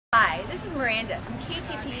Hi, this is Miranda from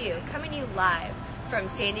KTPU coming to you live from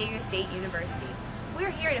San Diego State University. We're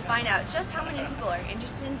here to find out just how many people are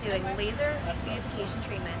interested in doing laser beautification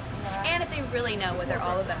treatments and if they really know what they're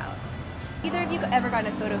all about. Either of you ever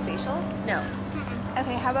gotten a photofacial? No.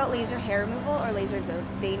 Okay, how about laser hair removal or laser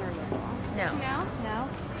vein removal? No. No? No?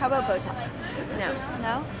 How about Botox? No.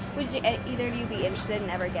 No? Would either of you be interested in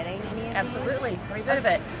ever getting any of these? Absolutely. Every bit of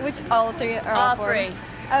it. Which, all three? Or all four? three.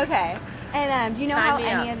 Okay. And do you know Sign how me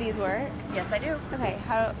any up. of these work? Yes, I do. Okay,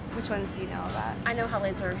 which ones do you know about? I know how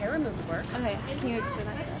laser hair removal works. Okay, can you explain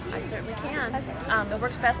that to us? I certainly can. Okay. It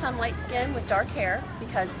works best on light skin with dark hair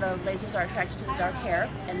because the lasers are attracted to the dark hair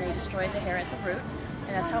and they destroy the hair at the root,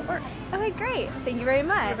 and that's how it works. Okay, great. Thank you very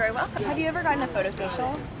much. You're very welcome. Have you ever gotten a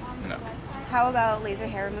photofacial? No. How about laser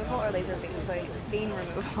hair removal or laser vein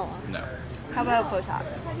removal? No. How about Botox?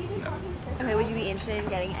 No. Okay, would you be interested in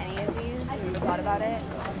getting any of these? Have you thought about it?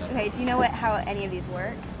 Okay, do you know how any of these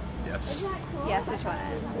work? Yes. Yes, which one?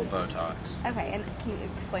 Well, Botox. Okay, and can you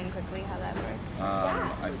explain quickly how that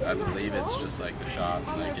works? I believe it's just like the shots,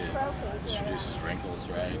 like it introduces wrinkles,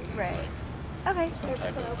 right? And Right. It's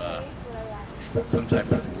Okay. like some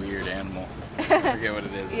type of weird animal. I forget what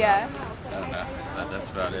it is. Yeah. I don't know. That's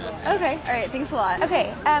about it. Okay, alright, thanks a lot.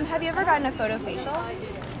 Okay, have you ever gotten a photofacial?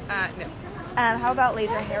 No. How about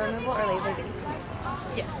laser hair removal or laser vein removal?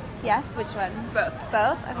 Yes. Yes, which one? Both.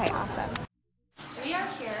 Both? Okay, awesome. We are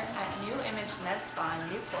here at New Image Med Spa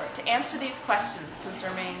in Newport to answer these questions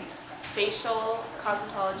concerning facial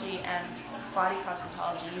cosmetology and body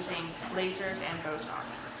cosmetology using lasers and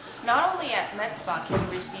Botox. Not only at Med Spa can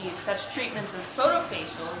you receive such treatments as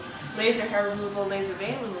photofacials, laser hair removal, laser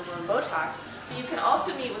vein removal, and Botox, but you can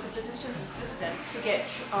also meet with a physician's assistant to get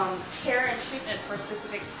care and treatment for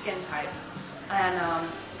specific skin types and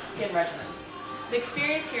skin regimens. The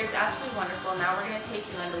experience here is absolutely wonderful. Now we're going to take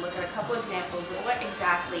you in to look at a couple examples of what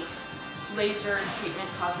exactly laser treatment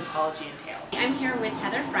cosmetology entails. I'm here with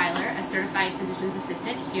Heather Freiler, a certified physician's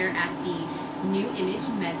assistant here at the New Image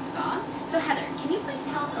Med Spa. So Heather, can you please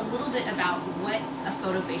tell us a little bit about what a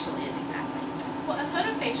photofacial is exactly? Well, a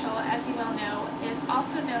photofacial, as you well know, is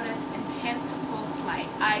also known as intense pulse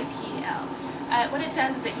light, IPL. What it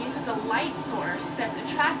does is it uses a light source that's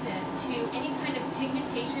attracted to any kind of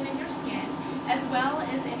pigmentation in your skin, as well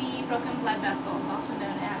as any broken blood vessels, also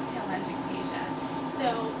known as telangiectasia.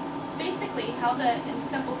 So basically, in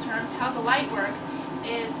simple terms, how the light works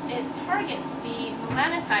is it targets the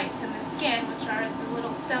melanocytes in the skin, which are the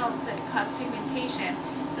little cells that cause pigmentation.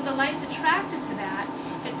 So the light's attracted to that,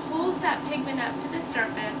 it pulls that pigment up to the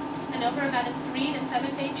surface, and over about a 3 to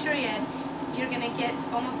 7 day period, you're going to get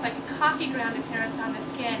almost like a coffee ground appearance on the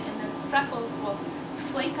skin, and those freckles will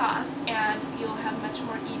flake off, and you'll have much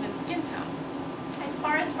more even skin tone. As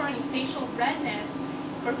far as for any facial redness,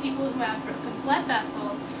 for people who have broken blood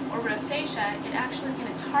vessels or rosacea, it actually is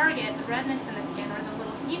going to target the redness in the skin or the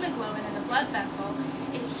little hemoglobin in the blood vessel.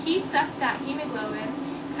 It heats up that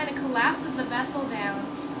hemoglobin, kind of collapses the vessel down,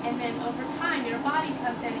 and then over time your body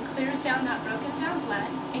comes in and clears down that broken down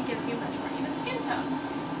blood and gives you much more even skin tone.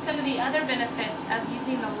 Some of the other benefits of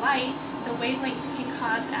using the light, the wavelengths can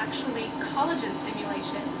cause actually collagen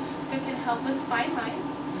stimulation, so it can help with fine lines.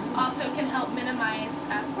 Also can help minimize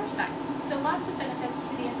pore size. So lots of benefits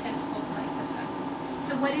to the intense pulse light system.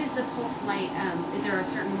 So what is the pulse light? Is there a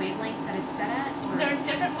certain wavelength that it's set at? Or? There's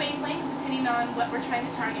different wavelengths depending on what we're trying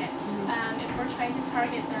to target. If we're trying to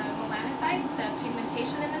target the melanocytes, the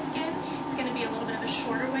pigmentation in the skin, it's going to be a little bit of a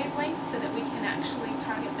shorter wavelength so that we can actually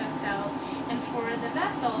target those cells. And for the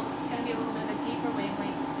vessels, it's going to be a little bit of a deeper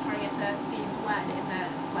wavelength to target the blood in the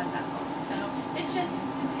blood vessels. So it just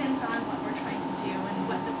depends on what we're trying to do and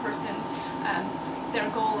what the person's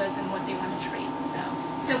their goal is and what they want to treat.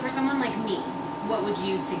 So for someone like me, what would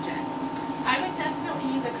you suggest? I would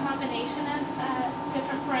definitely use a combination of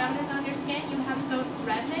different parameters on your skin. You have both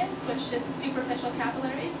redness, which is superficial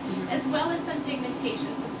capillaries, as well as some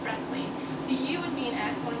pigmentation, some freckling. So you would be an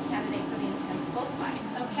excellent candidate for the intense pulse light.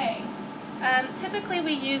 Okay. Typically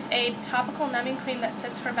we use a topical numbing cream that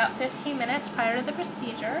sits for about 15 minutes prior to the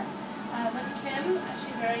procedure. With Kim,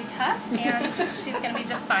 she's very tough, and she's going to be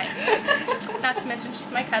just fine. Not to mention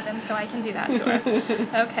she's my cousin, so I can do that to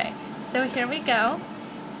her. Okay, so here we go.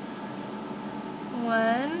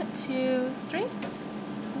 1, 2, 3.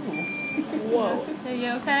 Whoa. Are you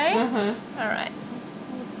okay? Uh-huh. All right.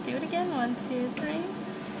 Let's do it again. 1, 2, 3.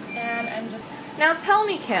 And I'm just... Now tell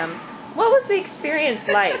me, Kim, what was the experience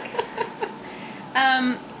like?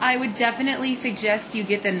 I would definitely suggest you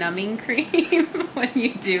get the numbing cream when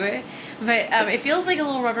you do it. But it feels like a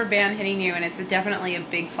little rubber band hitting you, and it's definitely a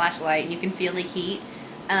big flashlight, and you can feel the heat.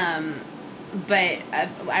 but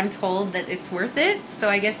I'm told that it's worth it. So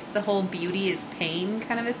I guess the whole beauty is pain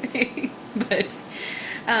kind of a thing. But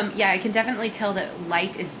yeah, I can definitely tell that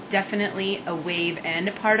light is definitely a wave and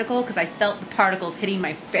a particle because I felt the particles hitting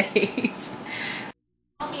my face.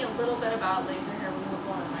 Tell me a little bit about laser hair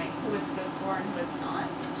removal and like who it's good for and who it's not.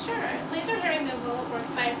 Sure. Laser hair removal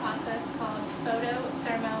works by a process called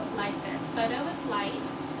photothermolysis. Photo is light,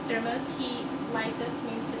 thermo is heat, lysis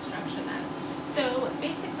means destruction then. So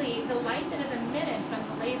basically the light that is emitted from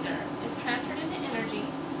the laser is transferred into energy,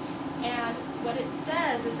 and what it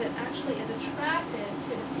does is it actually is attracted to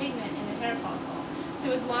the pigment in the hair follicle.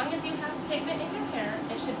 So as long as you have pigment in your hair,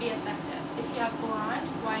 it should be effective. If you have blonde,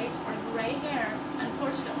 white, or gray hair,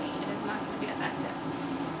 unfortunately, it is not going to be effective.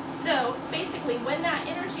 So basically, when that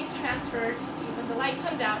energy is transferred, when the light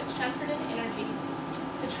comes out, it's transferred into energy.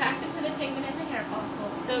 It's attracted to the pigment in the hair follicle.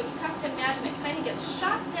 So you have to imagine it kind of gets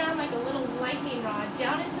shot down like a little lightning rod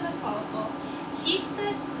down into the follicle, heats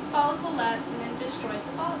the follicle up, and then destroys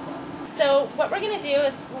the follicle. So what we're going to do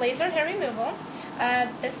is laser hair removal.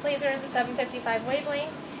 This laser is a 755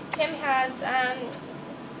 wavelength. Kim has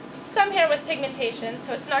some hair with pigmentation,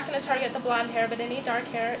 so it's not going to target the blonde hair, but any dark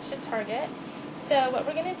hair it should target. So what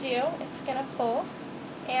we're going to do, it's going to pulse,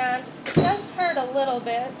 and it does hurt a little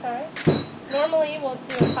bit, sorry. Normally we'll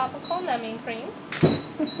do a topical numbing cream.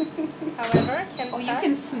 However, Kim's you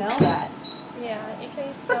can smell that. Yeah, you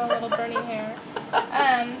can smell a little burning hair.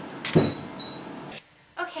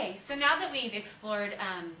 Okay, so now that we've explored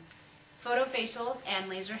photofacials and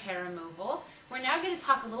laser hair removal, we're now going to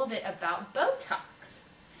talk a little bit about Botox.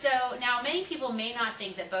 So now many people may not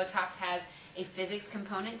think that Botox has a physics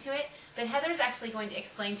component to it, but Heather's actually going to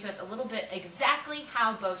explain to us a little bit exactly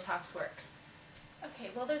how Botox works.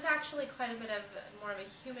 Okay, well there's actually quite a bit of more of a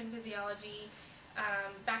human physiology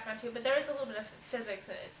background to it, but there is a little bit of physics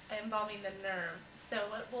involving the nerves. So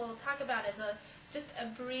what we'll talk about is just a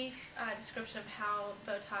brief description of how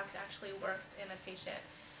Botox actually works in a patient.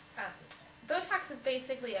 Botox is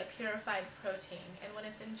basically a purified protein, and when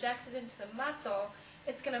it's injected into the muscle,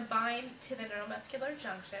 it's going to bind to the neuromuscular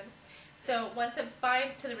junction. So once it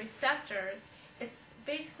binds to the receptors, it's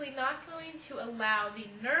basically not going to allow the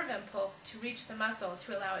nerve impulse to reach the muscle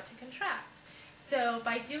to allow it to contract. So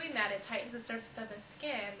by doing that, it tightens the surface of the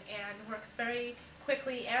skin and works very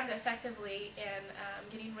quickly and effectively in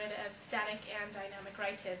getting rid of static and dynamic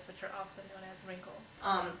rhytids, which are also known as wrinkles.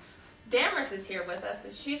 Damaris is here with us,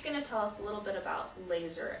 and she's going to tell us a little bit about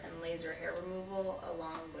laser and laser hair removal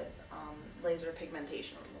along with laser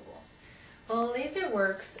pigmentation removal. Well, laser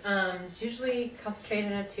works. It's usually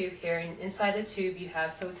concentrated in a tube here, and inside the tube you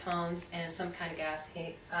have photons and some kind of gas,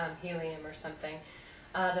 helium or something.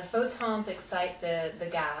 The photons excite the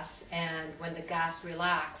gas, and when the gas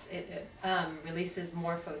relaxes, it releases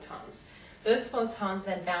more photons. Those photons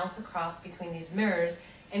then bounce across between these mirrors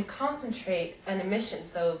and concentrate an emission.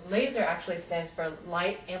 So laser actually stands for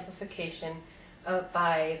light amplification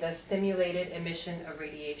by the stimulated emission of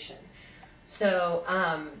radiation. So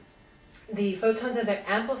the photons are then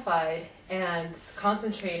amplified and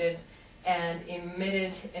concentrated and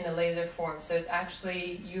emitted in a laser form. So it's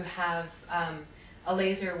actually, you have a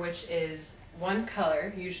laser which is one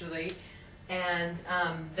color usually, and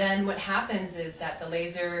then what happens is that the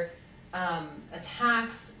laser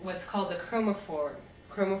attacks what's called the chromophore,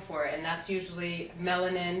 and that's usually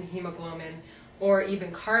melanin, hemoglobin, or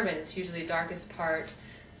even carbon. It's usually the darkest part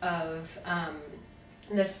of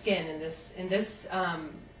the skin. In this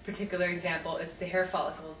particular example, it's the hair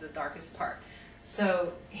follicle is the darkest part.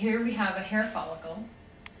 So here we have a hair follicle,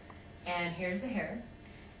 and here's the hair.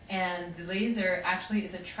 And the laser actually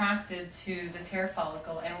is attracted to this hair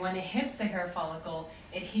follicle, and when it hits the hair follicle,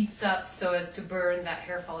 it heats up so as to burn that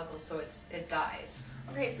hair follicle so it dies.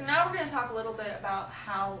 Okay, so now we're going to talk a little bit about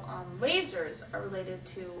how lasers are related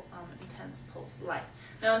to intense pulse light.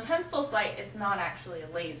 Now, intense pulse light is not actually a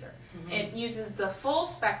laser. Mm-hmm. It uses the full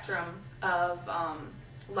spectrum of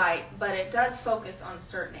light, but it does focus on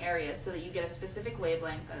certain areas so that you get a specific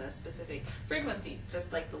wavelength and a specific frequency,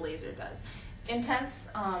 just like the laser does. Intense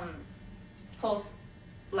pulse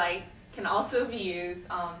light can also be used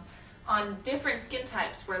on different skin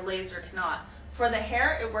types where laser cannot. For the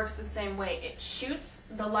hair, it works the same way. It shoots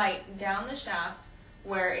the light down the shaft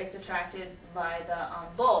where it's attracted by the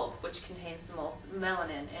bulb, which contains the most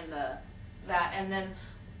melanin in that. And then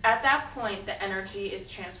at that point, the energy is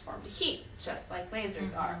transformed to heat, just like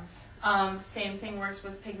lasers are. Same thing works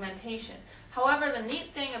with pigmentation. However, the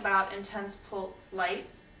neat thing about intense pulse light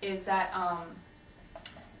is that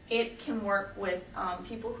it can work with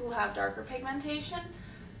people who have darker pigmentation,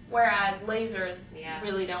 whereas lasers Yeah.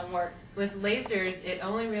 really don't work. With lasers, it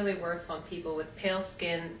only really works on people with pale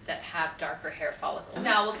skin that have darker hair follicles.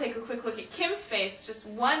 Now we'll take a quick look at Kim's face just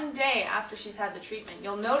one day after she's had the treatment.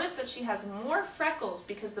 You'll notice that she has more freckles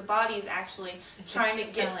because the body is actually trying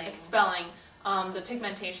to get expelling the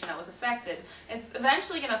pigmentation that was affected. It's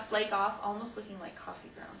eventually going to flake off, almost looking like coffee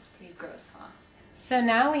grounds. Pretty gross, huh? So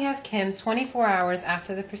now we have Kim 24 hours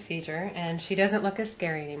after the procedure, and she doesn't look as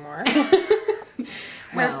scary anymore.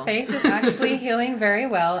 Her face is actually healing very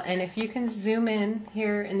well, and if you can zoom in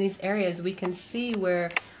here in these areas, we can see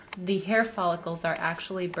where the hair follicles are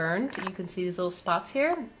actually burned. You can see these little spots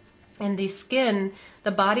here. And the skin,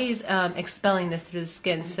 the body's expelling this through the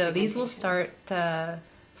skin, so these will start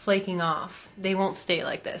flaking off. They won't stay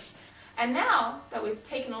like this. And now that we've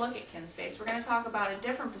taken a look at Kim's face, we're going to talk about a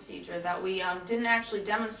different procedure that we didn't actually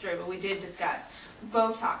demonstrate, but we did discuss.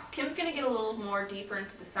 Botox. Kim's going to get a little more deeper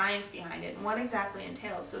into the science behind it and what exactly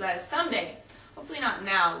entails, so that if someday, hopefully not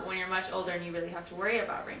now, but when you're much older and you really have to worry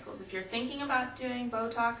about wrinkles, if you're thinking about doing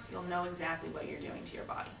Botox, you'll know exactly what you're doing to your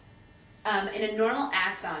body. In a normal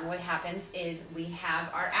axon, what happens is we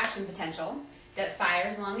have our action potential that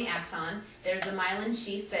fires along the axon. There's the myelin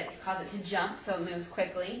sheaths that cause it to jump so it moves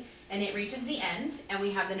quickly, and it reaches the end, and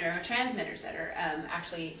we have the neurotransmitters that are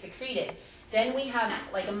actually secreted. Then we have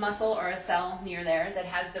like a muscle or a cell near there that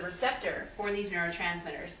has the receptor for these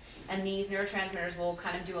neurotransmitters, and these neurotransmitters will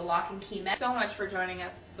kind of do a lock and key method. So much for joining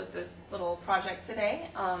us with this little project today.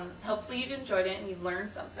 Hopefully you've enjoyed it and you've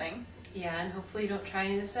learned something. Yeah, and hopefully you don't try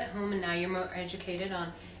any of this at home, and now you're more educated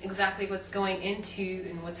on exactly what's going into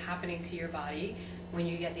and what's happening to your body when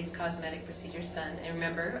you get these cosmetic procedures done. And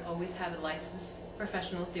remember, always have a licensed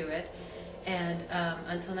professional do it. And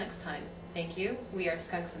until next time, thank you. We are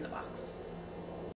Skunks in the Box.